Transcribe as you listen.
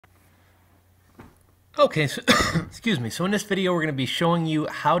Okay, so excuse me. So in this video, we're going to be showing you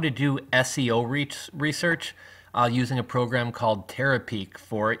how to do SEO research using a program called Terapeak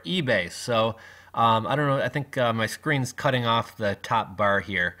for eBay. So I don't know, I think my screen's cutting off the top bar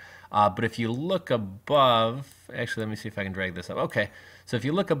here. But if you look above, actually, let me see if I can drag this up. Okay, so if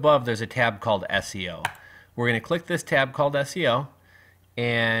you look above, there's a tab called SEO. We're going to click this tab called SEO,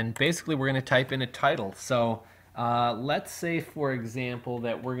 and basically we're going to type in a title. So let's say, for example,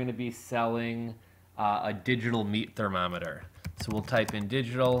 that we're going to be selling a digital meat thermometer. So we'll type in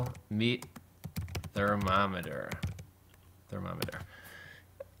digital meat thermometer.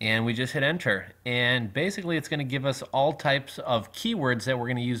 And we just hit enter. And basically it's going to give us all types of keywords that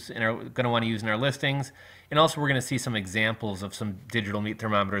we're going to want to use in our listings. And also we're going to see some examples of some digital meat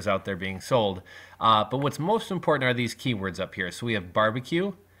thermometers out there being sold. But what's most important are these keywords up here. So we have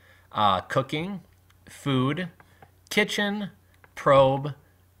barbecue, cooking, food, kitchen, probe,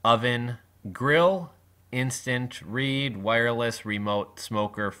 oven, grill, instant, read, wireless, remote,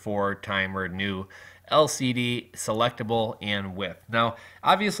 smoker, for, timer, new, LCD, selectable, and with. Now,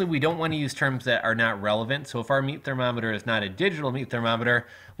 obviously, we don't want to use terms that are not relevant. So if our meat thermometer is not a digital meat thermometer,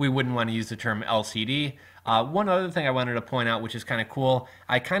 we wouldn't want to use the term LCD. One other thing I wanted to point out, which is kind of cool,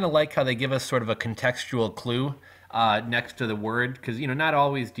 I kind of like how they give us sort of a contextual clue next to the word, because not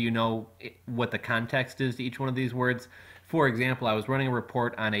always do you know what the context is to each one of these words. For example, I was running a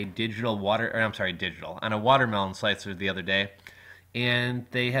report on a on a watermelon slicer the other day, and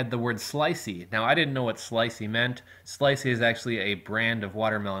they had the word slicey. Now, I didn't know what slicey meant. Slicey is actually a brand of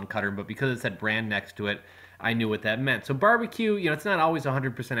watermelon cutter, but because it said brand next to it, I knew what that meant. So barbecue, it's not always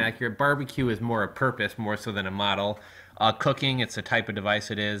 100% accurate. Barbecue is more a purpose, more so than a model. Cooking, it's a type of device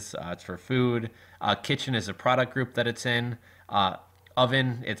it is. It's for food. Kitchen is a product group that it's in.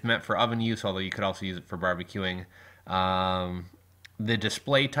 Oven, it's meant for oven use, although you could also use it for barbecuing. The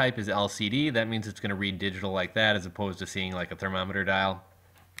display type is LCD. That means it's going to read digital like that, as opposed to seeing like a thermometer dial.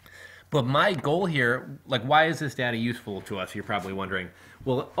 But my goal here, like, why is this data useful to us? You're probably wondering.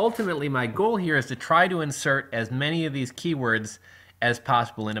 Well, ultimately, my goal here is to try to insert as many of these keywords as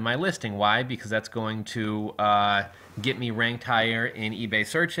possible into my listing. Why? Because that's going to get me ranked higher in eBay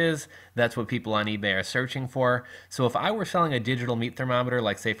searches. That's what people on eBay are searching for. So if I were selling a digital meat thermometer,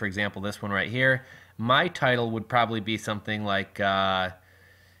 like say, for example, this one right here, my title would probably be something like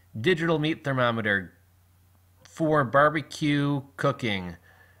digital meat thermometer for barbecue cooking,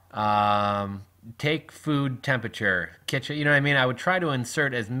 take food temperature, kitchen, you know what I mean? I would try to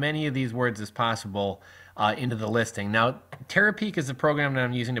insert as many of these words as possible into the listing. Now, Terapeak is the program that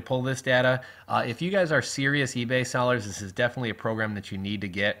I'm using to pull this data. If you guys are serious eBay sellers, this is definitely a program that you need to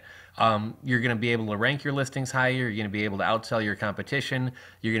get. You're going to be able to rank your listings higher. You're going to be able to outsell your competition.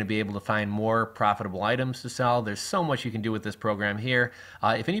 You're going to be able to find more profitable items to sell. There's so much you can do with this program here.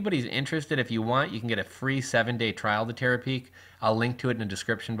 If anybody's interested, if you want, you can get a free 7-day trial to Terapeak. I'll link to it in the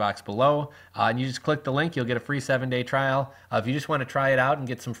description box below. And you just click the link, you'll get a free 7-day trial. If you just want to try it out and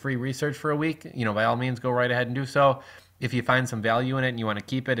get some free research for a week, by all means, go right ahead and do so. If you find some value in it and you want to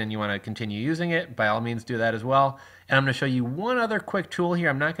keep it and you want to continue using it, by all means do that as well. And I'm going to show you one other quick tool here.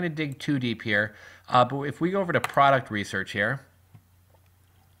 I'm not going to dig too deep here, but if we go over to product research here,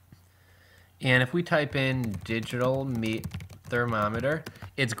 and if we type in digital meat thermometer,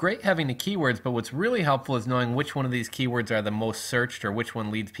 it's great having the keywords, but what's really helpful is knowing which one of these keywords are the most searched or which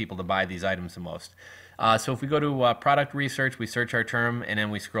one leads people to buy these items the most. So if we go to product research, we search our term, and then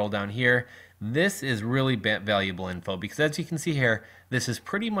we scroll down here. This is really valuable info because, as you can see here, this is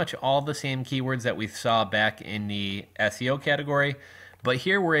pretty much all the same keywords that we saw back in the SEO category, but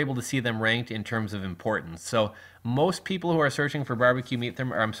here we're able to see them ranked in terms of importance. So most people who are searching for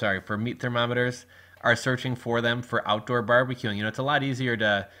for meat thermometers are searching for them for outdoor barbecuing. It's a lot easier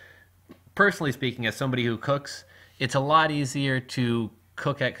to, personally speaking, as somebody who cooks, it's a lot easier to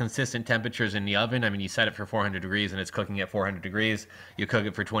cook at consistent temperatures in the oven. I mean, you set it for 400 degrees and it's cooking at 400 degrees. You cook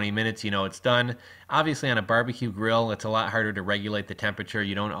it for 20 minutes, it's done. Obviously, on a barbecue grill, it's a lot harder to regulate the temperature.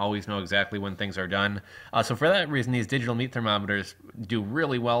 You don't always know exactly when things are done. So for that reason, these digital meat thermometers do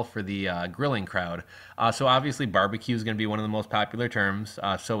really well for the grilling crowd. So obviously, barbecue is going to be one of the most popular terms.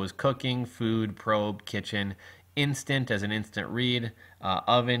 So is cooking, food, probe, kitchen, instant as an instant read,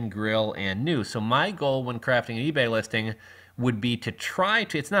 oven, grill, and new. So my goal when crafting an eBay listing would be to try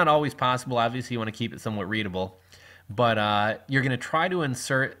to, it's not always possible, obviously you want to keep it somewhat readable, but you're going to try to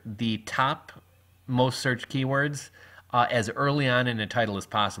insert the top most searched keywords as early on in the title as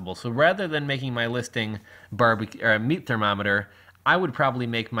possible. So rather than making my listing barbecue or meat thermometer, I would probably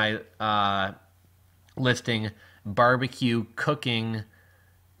make my listing barbecue cooking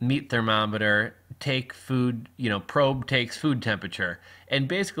meat thermometer take food, probe takes food temperature. And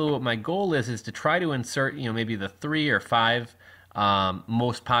basically what my goal is to try to insert, maybe the 3 or 5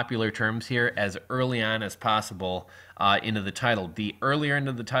 most popular terms here as early on as possible into the title. The earlier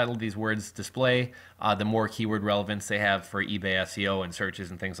into the title these words display, the more keyword relevance they have for eBay SEO and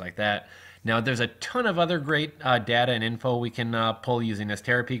searches and things like that. Now, there's a ton of other great data and info we can pull using this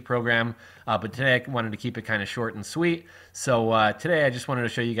Terapeak program, but today I wanted to keep it kind of short and sweet. So today I just wanted to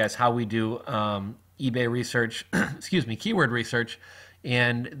show you guys how we do eBay research, excuse me, keyword research.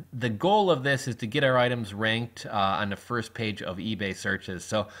 And the goal of this is to get our items ranked on the first page of eBay searches.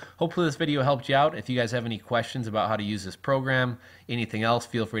 So hopefully this video helped you out. If you guys have any questions about how to use this program, anything else,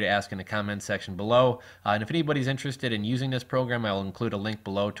 feel free to ask in the comments section below. And if anybody's interested in using this program, I will include a link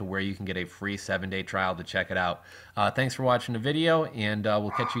below to where you can get a free 7-day trial to check it out. Thanks for watching the video, and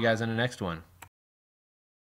we'll catch you guys in the next one.